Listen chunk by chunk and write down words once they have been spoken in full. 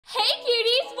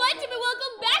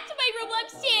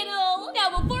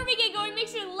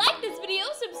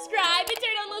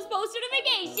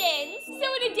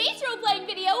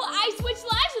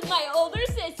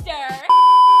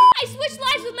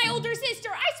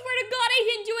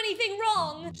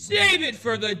Save it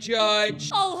for the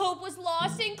judge. All hope was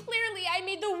lost, and clearly I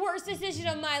made the worst decision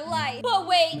of my life. But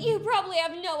wait, you probably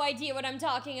have no idea what I'm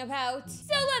talking about.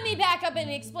 So let me back up and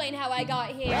explain how I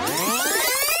got here.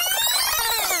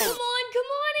 Come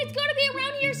on, it's gotta be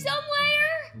around here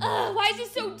somewhere. Why is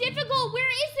this so difficult? Where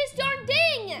is this darn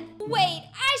thing? Wait,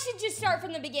 I should just start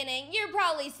from the beginning. You're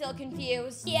probably still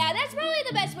confused. Yeah, that's probably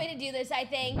the best way to do this, I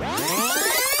think.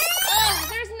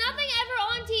 There's nothing ever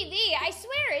on TV. I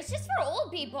swear, it's just for old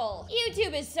people.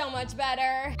 YouTube is so much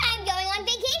better. I'm going on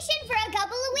vacation for a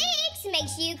couple of weeks. Make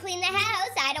sure you clean the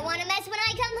house. I don't want to mess when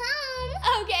I come home.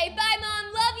 Okay, bye,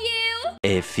 Mom. Love you.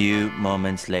 A few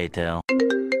moments later.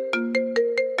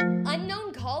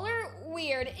 Unknown caller?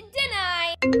 Weird.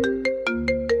 Deny.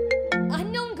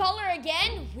 Unknown caller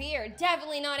again? Weird.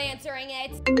 Definitely not answering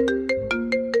it.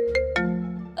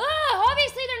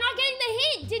 Obviously they're not getting the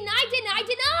hint. Deny.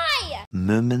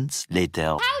 Moments later.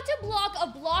 How to block a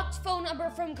blocked phone number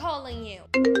from calling you.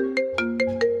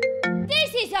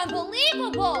 This is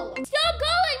unbelievable. Stop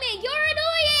calling me. You're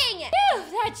annoying. Phew,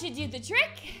 that should do the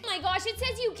trick. Oh my gosh, it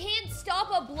says you can't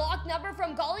stop a blocked number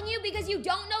from calling you because you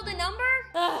don't know the number?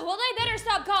 Well, they better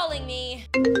stop calling me.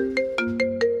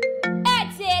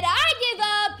 That's it. I give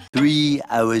up. 3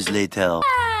 hours later.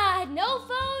 No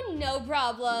phone, no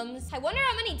problems. I wonder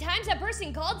how many times that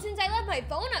person called since I left my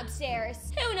phone upstairs.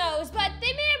 Who knows, but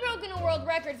they may have broken a world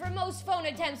record for most phone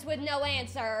attempts with no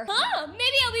answer. Huh,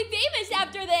 maybe I'll be famous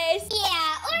after this.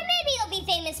 Yeah, or maybe you'll be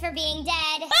famous for being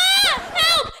dead. Help!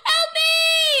 Help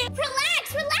me!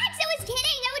 Relax, I was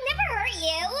kidding. That would never hurt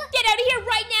you. Get out of here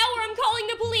right now or I'm calling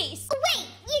the police.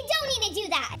 Wait, you don't need to do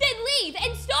that. Then leave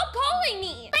and stop calling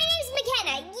me. My name's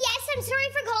McKenna. Yes, I'm sorry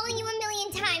for calling you a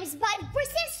million times, but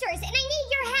we're sisters and I need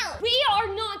your help. We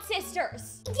are not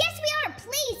sisters. Yes, we are.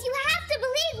 Please, you have to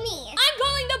believe me. I'm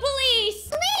calling the police.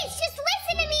 Please, just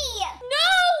listen to me. No!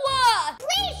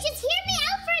 Please, just hear me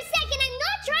out for a second. I'm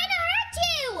not trying to hurt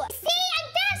you. See, I'm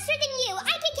faster than you.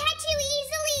 I can catch you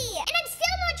easily. And I'm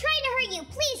still not trying to hurt you.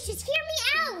 Please, just hear me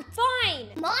out. Fine.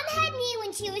 Mom had me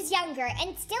when she was younger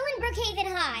and still in Brookhaven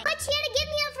High. But she had to give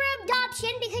me up for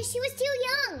adoption because she was too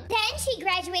young. Then she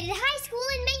graduated high school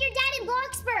and met your dad in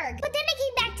Bloxburg. But then I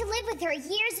came back to live with her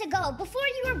years ago before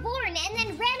you were born and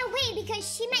then ran away because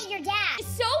she met your dad.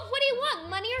 So, what do you want?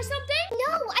 Money or something?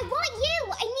 No, I want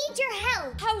you. I need your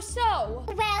help. How so?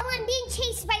 Well, I'm being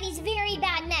chased by these very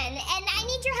bad men and I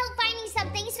need your help finding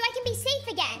something so I can be safe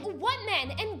again. What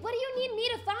men? And what do you need me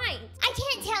to find? I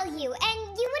can't tell you,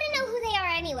 and you wouldn't know who they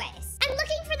are anyways. I'm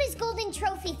looking for this golden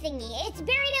trophy thingy. It's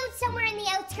buried out somewhere in the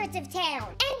outskirts of town.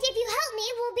 And if you help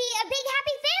me, we'll be a big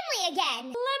happy family again.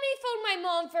 Let me phone my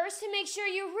mom first to make sure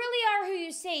you really are who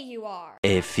you say you are.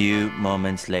 A few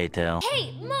moments later.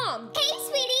 Hey, Mom! Hey,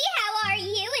 sweetie, how are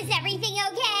you? Is everything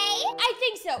okay? I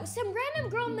think so. Some random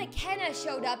girl, McKenna,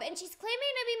 showed up and she's claiming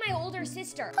to be my older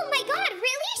sister. Oh my god,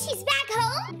 really? She's back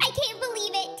home? I can't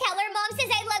believe it. Tell her Mom says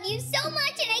I love you so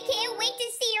much and I can't wait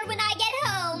to see her when I get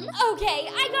home. Okay,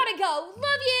 I gotta go.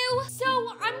 Love you.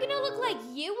 So, I'm gonna look like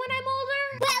you when I'm older?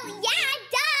 Well, yeah,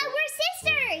 duh, we're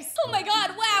sisters. Oh my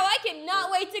god, wow, I cannot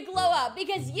wait to glow up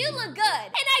because you look good.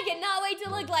 And I cannot wait to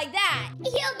look like that.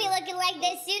 You'll be looking like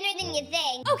this sooner than you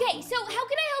think. Okay, so how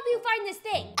can I help you find this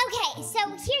thing? Okay, so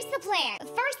here's the plan.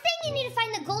 First thing, you need to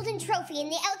find the golden trophy in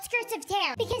the outskirts of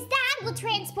town because that will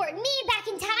transport me back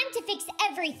in time to fix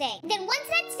everything. Then once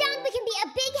that's done, we can be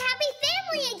a big happy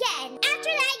family again.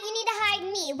 After that, you need to hide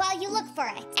me while you look for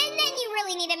it. And then you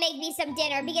really need to make me some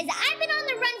dinner because I've been on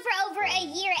the run for over a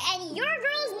year and your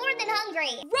girl's more than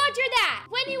hungry. Roger that.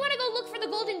 When do you want to go look for the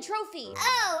golden trophy?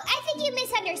 Oh, I think you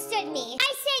misunderstood me.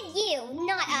 I said you,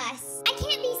 not us. I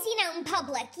can't be seen out in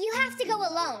public. You have to go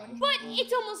alone. But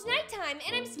it's almost nighttime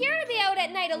and I'm scared to be out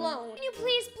at night alone. Can you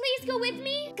please go with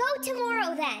me? Go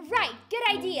tomorrow then. Right, good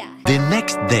idea. The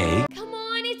next day. Come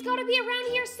on, it's gotta be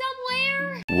around here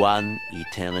somewhere. 1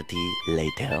 eternity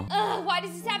later. Why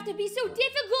does this have to be so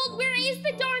difficult? Where is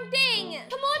the darn thing?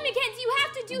 Come on, Mackenzie, you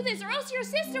have to do this or else your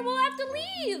sister will have to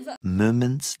leave.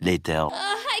 Moments later.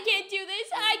 I can't do this.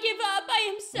 I give up. I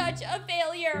am such a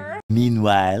failure.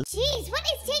 Meanwhile. Jeez, what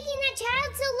is taking that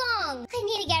child so long? I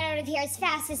need to get out of here as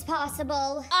fast as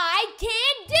possible. I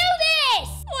can't do this!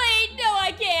 Wait, no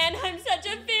I can. I'm such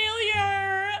a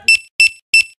failure.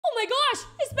 Oh my gosh,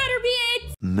 this better be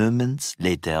it. Moments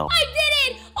later. I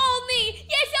did it! All me!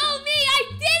 Yes, all me! I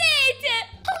did it!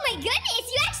 Oh my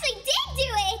goodness, you actually did do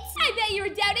it! I bet you were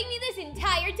doubting me this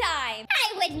entire time.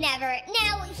 I would never.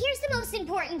 Now, here's the most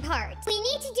important part. We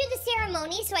need to do the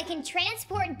ceremony so I can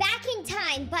transport back in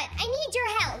time, but I need your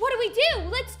help. What do we do?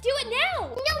 Let's do it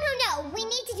now. No. We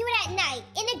need to do it at night,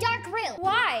 in a dark room.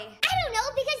 Why? I don't know,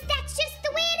 because that's just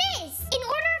the way it is. In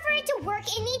order for it to work,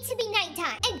 it needs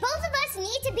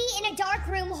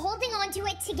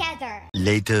together.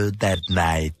 Later that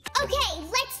night. Okay,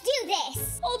 let's do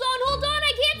this. Hold on,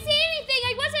 I can't see anything.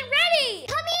 I wasn't ready.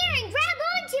 Come here and grab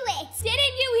onto it.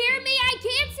 Didn't you hear me? I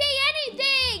can't see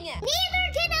anything. Neither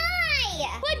can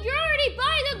I. But you're already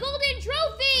by the golden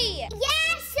trophy.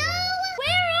 Yeah, so?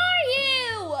 Where are you?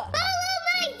 Follow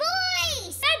my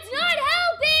voice. That's not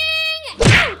helping.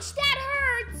 Ouch, that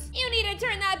hurts. You need to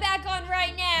turn that back on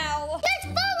right now. Just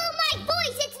follow my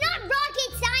voice. It's not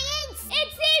rocket science. It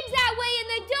seems that way in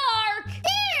the dark.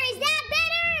 There, is that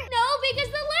better? No,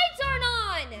 because the lights aren't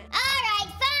on. All right,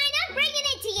 fine. I'm bringing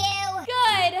it to you.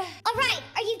 Good. All right,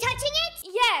 are you touching it?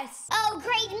 Yes. Oh,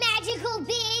 great magical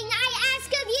being, I ask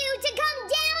of you to come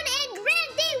down and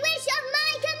grant the wish of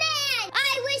my command.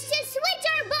 I wish to switch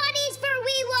our bodies, for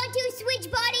we want to switch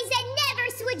bodies and never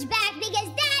switch back, because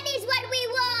that is what we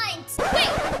want.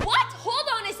 Wait, what? Hold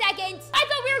on a second. I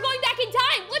thought we were going back in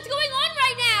time. What's going on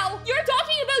right now? You're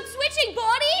talking about switching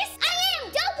bodies? I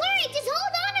am. Don't worry. Just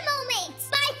hold on a moment.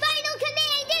 My final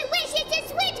command and wish is to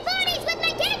switch bodies with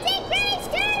Mackenzie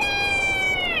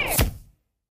Turner.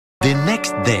 The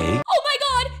next day. Oh my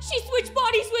god, she switched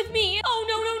bodies with me. Oh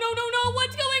no,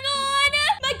 what's going on?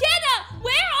 McKenna,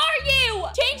 where are you?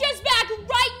 Change us back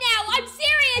right now. I'm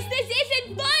serious, this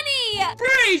isn't funny.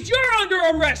 Freeze! You're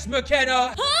under arrest,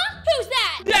 McKenna! Huh? Who's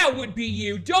that? That would be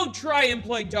you. Don't try and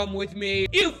play dumb with me.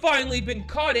 You've finally been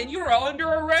caught and you're under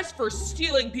arrest for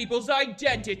stealing people's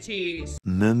identities.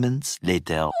 Moments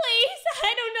later. Please,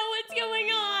 I don't know what's going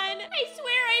on. I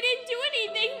swear I didn't do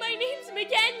anything. My name's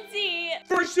Mackenzie.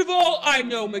 First of all, I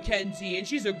know Mackenzie, and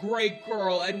she's a great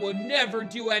girl and would never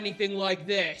do anything like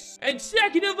this. And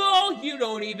second of all, you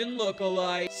don't even look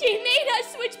alike. She made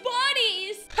us switch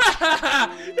bodies. Ha ha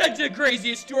ha! That's the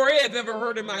craziest story I've ever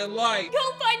heard in my life.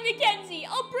 Go find Mackenzie.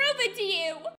 I'll prove it to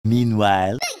you.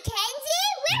 Meanwhile.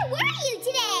 Mackenzie, where were you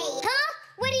today? Huh?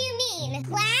 What do you mean?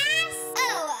 Class?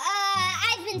 Oh,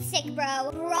 I've been sick,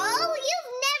 bro. Bro? You've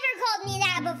never called me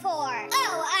that before.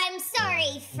 Oh, I'm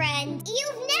sorry, friend.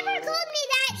 You've never called me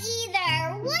that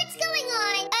either. What's going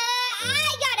on?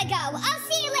 I gotta go. I'll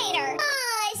see you later.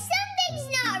 Something's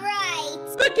not right.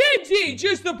 Mackenzie,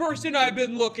 just the person I've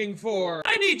been looking for.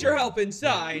 I need your help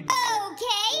inside.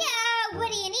 Okay,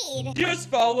 what do you need? Just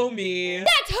follow me.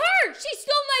 That's her! She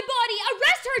stole my body!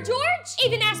 Arrest her, George!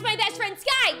 Even ask my best friend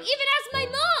Sky! Even ask my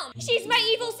mom! She's my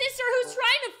evil sister who's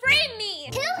trying to frame me!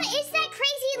 Who is that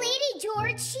crazy lady,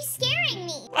 George? She's scaring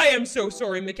me. I am so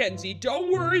sorry, Mackenzie.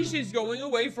 Don't worry, she's going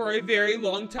away for a very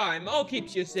long time. I'll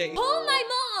keep you safe. Call my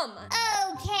mom!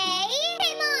 Okay.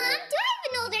 Hey, Mom, do I have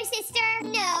an older sister?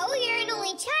 No, you're an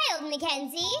only child,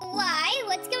 Mackenzie. Why?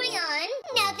 What's going on?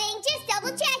 Nothing, just double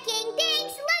checking.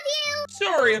 Thanks, love you.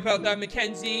 Sorry about that,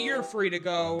 Mackenzie. You're free to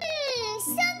go.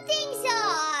 Something's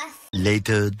off.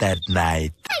 Later that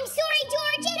night. I'm sorry,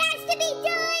 George, it has to be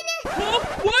done. Huh?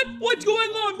 What? What's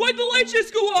going on? Why'd the lights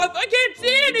just go off? I can't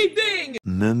see anything!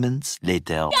 Moments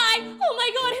later. Sky! Oh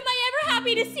my god, am I ever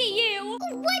happy to see you? What's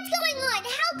going on?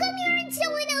 How come you're in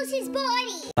someone else's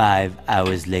body? 5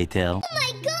 hours later. Oh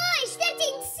my gosh, that's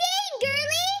insane,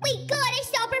 girly. We gotta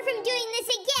stop her from doing this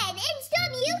again and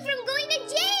stop you from going to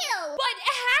jail. But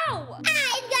how?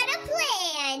 I've got a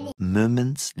plan.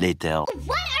 Moments later.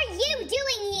 What are you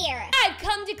doing here? I've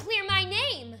come to clear my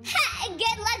name. Ha,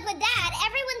 good luck with that.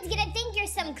 Everyone's gonna think you're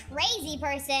some crazy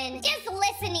person. Just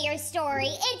listen to your story.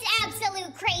 It's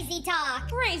absolute crazy talk.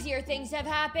 Crazier things have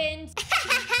happened.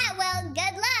 Well,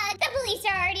 good luck. The police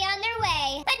are already on their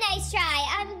way. But nice try.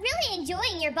 I'm really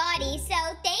enjoying your body, so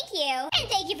thank you. And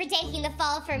thank you for taking the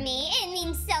fall for me. It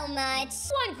means so much.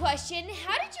 One question,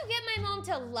 how did you get my mom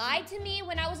to lie to me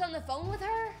when I was on the phone with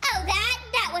her? Oh,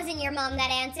 that wasn't your mom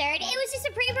that answered. It was just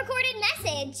a pre-recorded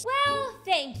message. Well,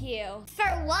 thank you. For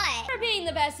what? For being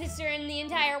the best sister in the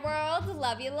entire world.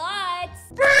 Love you lots.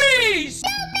 Freeze!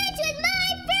 Don't mess with my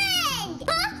friend!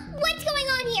 Huh? What's going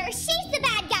on here? She's the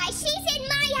bad guy. She's in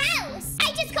my house.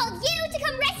 I just called you to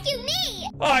come rescue me.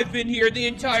 I've been here the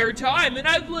entire time, and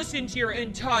I've listened to your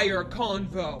entire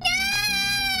convo. No!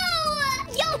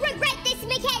 You'll regret this,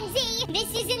 Mackenzie. This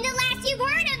isn't the last you've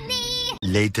heard of me.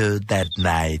 Later that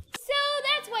night. So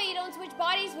that's why you don't switch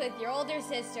bodies with your older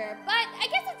sister. But I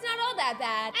guess it's not all that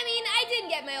bad. I mean, I didn't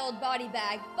get my old body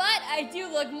back, but I do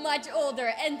look much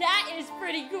older, and that is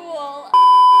pretty cool.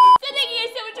 So thank you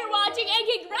guys so much for watching, and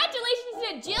congratulations to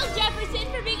Jill Jefferson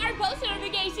for being our post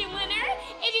notification winner.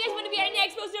 If you guys want to be our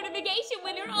next post notification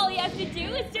winner, all you have to do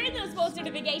is turn those post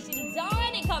notifications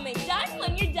on and comment done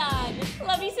when you're done.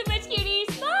 Love you